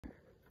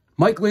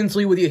Mike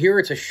Lindsley with you here.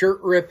 It's a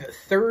Shirt Rip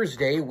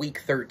Thursday,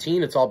 week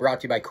 13. It's all brought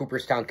to you by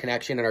Cooperstown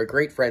Connection and our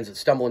great friends at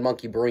Stumbling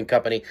Monkey Brewing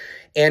Company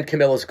and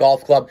Camilla's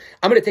Golf Club.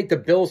 I'm going to take the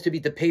Bills to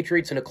beat the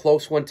Patriots in a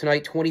close one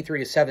tonight,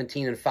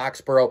 23-17 in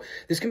Foxborough.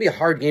 This can be a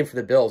hard game for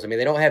the Bills. I mean,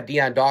 they don't have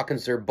Deion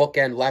Dawkins, their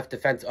bookend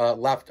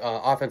left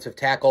offensive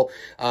tackle.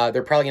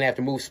 They're probably going to have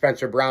to move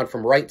Spencer Brown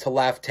from right to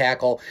left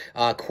tackle.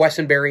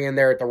 Quessenberry in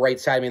there at the right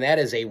side. I mean, that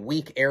is a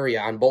weak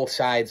area on both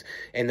sides,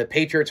 and the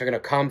Patriots are going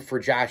to come for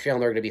Josh Allen.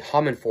 They're going to be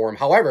humming for him.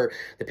 However,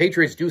 the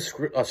Patriots do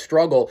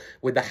struggle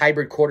with the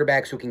hybrid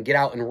quarterbacks who can get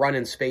out and run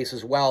in space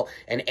as well,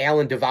 and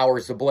Allen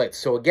devours the blitz.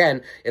 So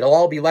again, it'll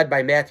all be led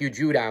by Matthew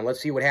Judon.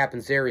 Let's see what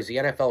happens there. He's the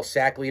NFL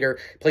sack leader,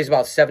 plays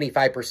about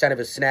 75% of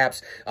his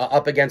snaps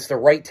up against the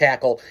right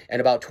tackle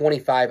and about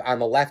 25 on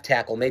the left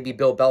tackle. Maybe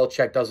Bill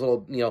Belichick does a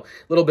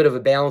little bit of a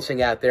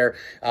balancing out there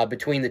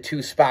between the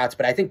two spots.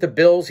 But I think the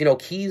Bills,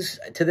 keys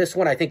to this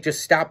one, I think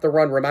just stop the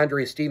run.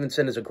 Ramondre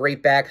Stevenson is a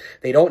great back.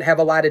 They don't have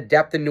a lot of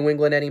depth in New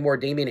England anymore.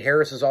 Damian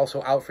Harris is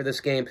also out for this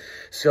game.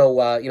 So,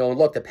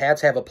 look, the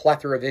Pats have a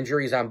plethora of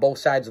injuries on both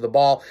sides of the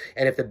ball.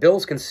 And if the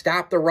Bills can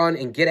stop the run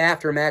and get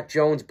after Mac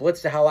Jones,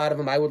 blitz the hell out of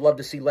him, I would love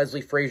to see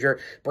Leslie Frazier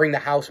bring the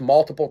house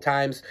multiple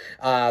times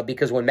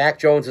because when Mac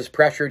Jones is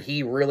pressured,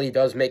 he really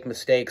does make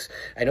mistakes.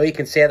 I know you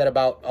can say that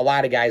about a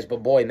lot of guys,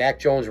 but boy, Mac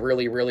Jones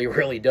really, really,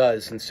 really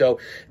does. And so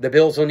the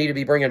Bills will need to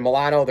be bringing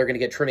Milano. They're going to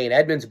get Tremaine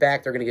Edmonds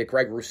back. They're going to get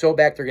Greg Rousseau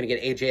back. They're going to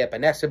get A.J.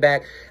 Epinesa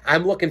back.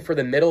 I'm looking for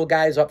the middle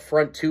guys up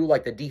front too,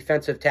 like the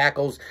defensive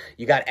tackles.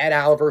 You got Ed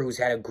Oliver, who's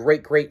had a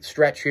great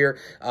stretch here.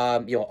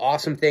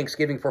 Awesome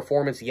Thanksgiving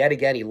performance yet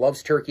again. He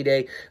loves Turkey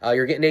Day.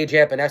 You're getting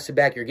A.J. Epinesa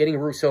back. You're getting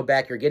Rousseau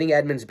back. You're getting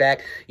Edmonds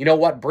back. You know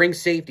what? Bring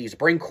safeties.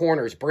 Bring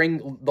corners. Bring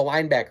the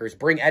linebackers.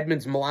 Bring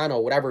Edmonds, Milano,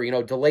 whatever.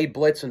 Delayed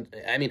blitz. And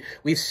I mean,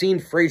 we've seen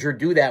Frazier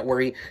do that where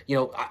he,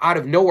 out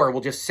of nowhere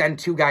will just send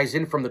two guys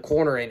in from the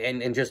corner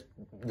and just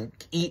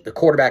eat the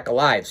quarterback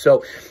alive.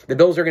 So the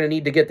Bills are going to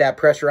need to get that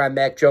pressure on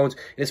Mac Jones.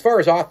 And as far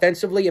as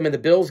offensively, I mean, the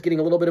Bills getting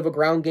a little bit of a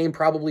ground game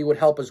probably would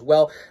help as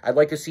well. I'd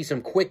like to see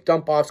some quick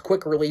dump-offs,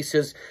 quick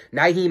releases.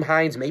 Nyheim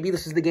Hines, maybe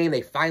this is the game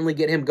they finally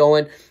get him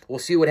going. We'll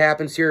see what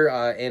happens here,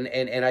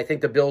 and I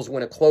think the Bills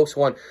win a close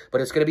one, but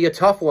it's going to be a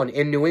tough one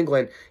in New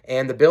England.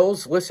 And the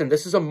Bills, listen,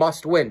 this is a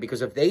must-win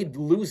because if they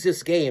lose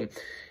this game,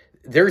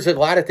 there's a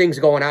lot of things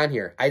going on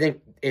here. I think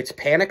it's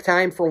panic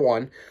time for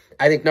one.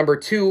 I think number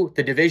two,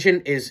 the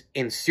division is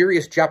in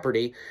serious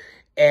jeopardy.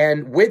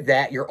 And with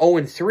that, you're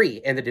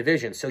 0-3 in the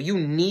division. So you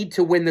need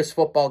to win this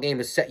football game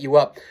to set you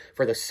up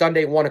for the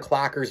Sunday 1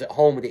 o'clockers at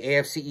home with the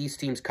AFC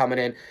East teams coming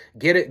in.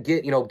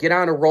 Get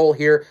on a roll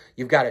here.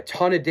 You've got a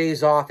ton of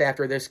days off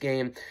after this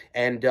game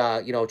and,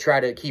 try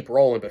to keep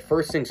rolling. But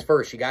first things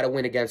first, you got to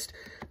win against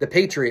the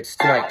Patriots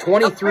tonight.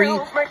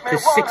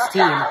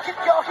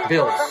 23-16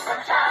 Bills.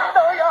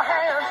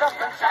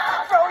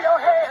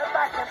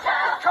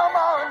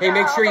 Hey,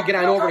 make sure you get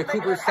on over to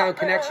Cooperstown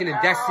Connection and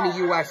Destiny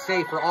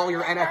USA for all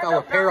your NFL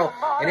apparel.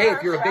 And hey,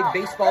 if you're a big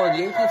baseball and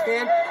Yankees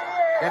fan,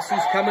 guess who's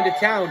coming to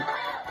town?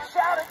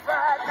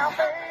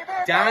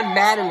 Don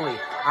Mattingly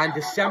on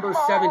December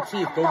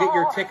 17th. Go get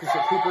your tickets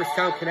at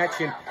Cooperstown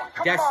Connection,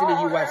 Destiny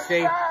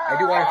USA. I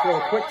do want to throw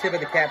a quick tip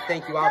of the cap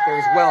thank you out there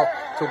as well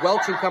to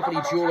Welch &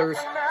 Company Jewelers,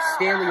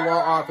 Stanley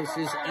Law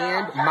Offices,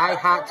 and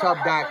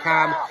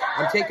MyHotTub.com.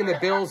 I'm taking the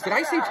Bills. Did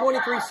I say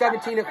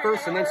 23-17 at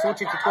first and then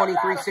switch it to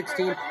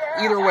 23-16?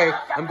 Either way,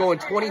 I'm going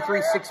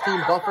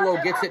 23-16. Buffalo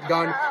gets it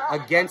done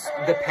against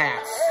the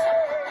Pats.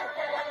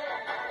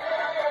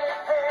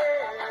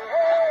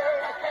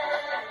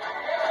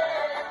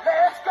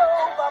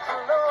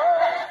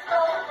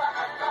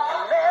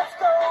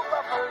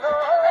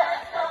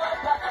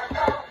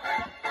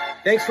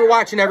 Thanks for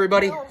watching,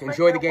 everybody.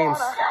 Enjoy the games.